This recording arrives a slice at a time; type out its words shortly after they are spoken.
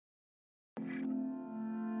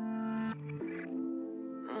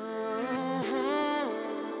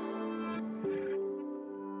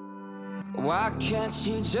Why can't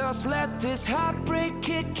you just let this heartbreak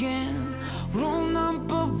kick in? Rule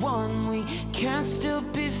number one, we can still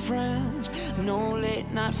be friends. No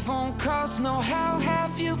late night phone calls, no how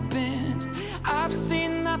have you been? I've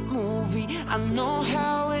seen that movie, I know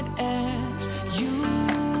how it ends.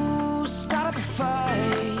 You start up a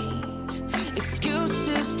fight,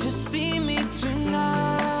 excuses to see me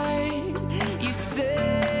tonight. You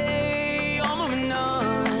say I'm moving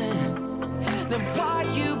on, then why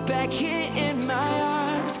you back here in my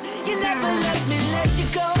arms? You never let me let you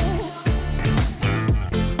go.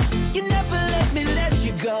 You never let me let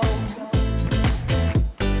you go.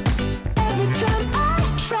 Every time I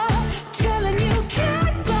try telling you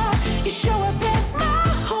goodbye, you show up at my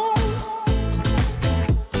home.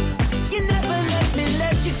 You never let me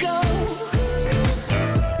let you go.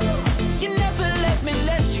 You never let me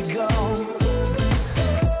let you go.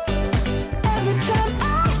 Every time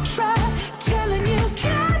I try telling you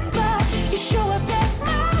goodbye, you show up at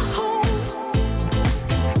my home.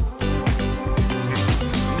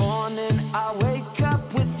 Morning, I wake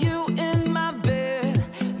up with you in my bed.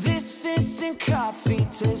 This instant coffee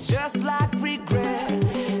tastes just like regret.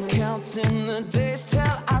 Counting the days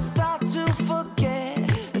till I start to forget.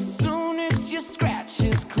 As soon as your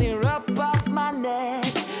scratches clear up off my neck,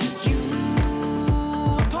 you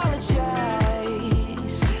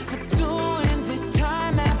apologize for doing this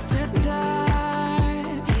time after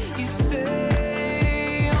time. You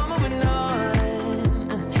say I'm moving on,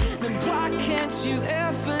 then why can't you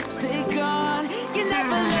ever stay gone? You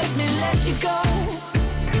never let me let you go.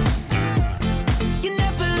 You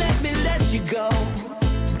never let me let you go.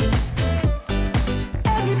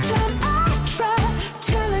 Every time I try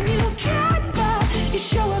telling you goodbye, you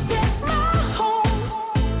show up at my home.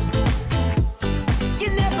 You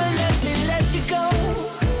never let me let you go.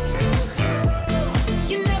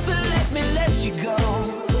 You never let me let you go.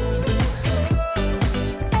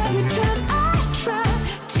 Every time I try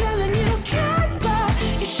telling you goodbye,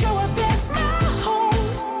 you show up at my home.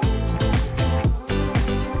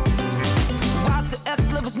 Why do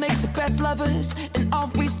ex-lovers make the best lovers and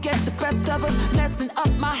always get the best of us, messing up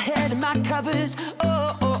my head and my covers?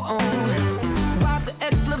 Oh, oh, oh. Why do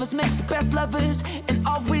ex-lovers make the best lovers and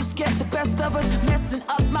always get the best of us, messing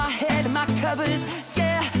up my head and my covers?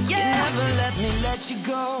 Yeah, yeah. You never let me let you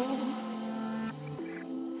go.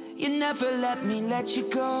 You never let me let you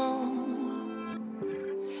go.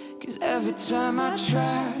 'Cause every time I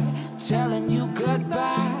try telling you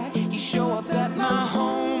goodbye, you show up at my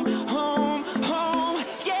home, home, home.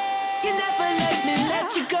 Yeah, you never let me let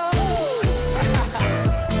you go.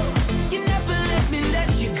 You never let me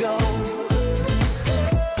let you go.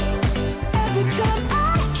 Every time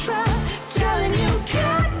I try telling you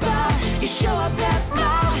goodbye, you show up at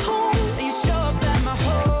my home. You show up at my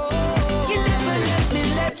home. You never let me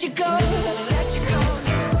let you go.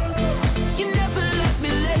 You never let me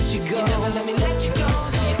let you go. You never let me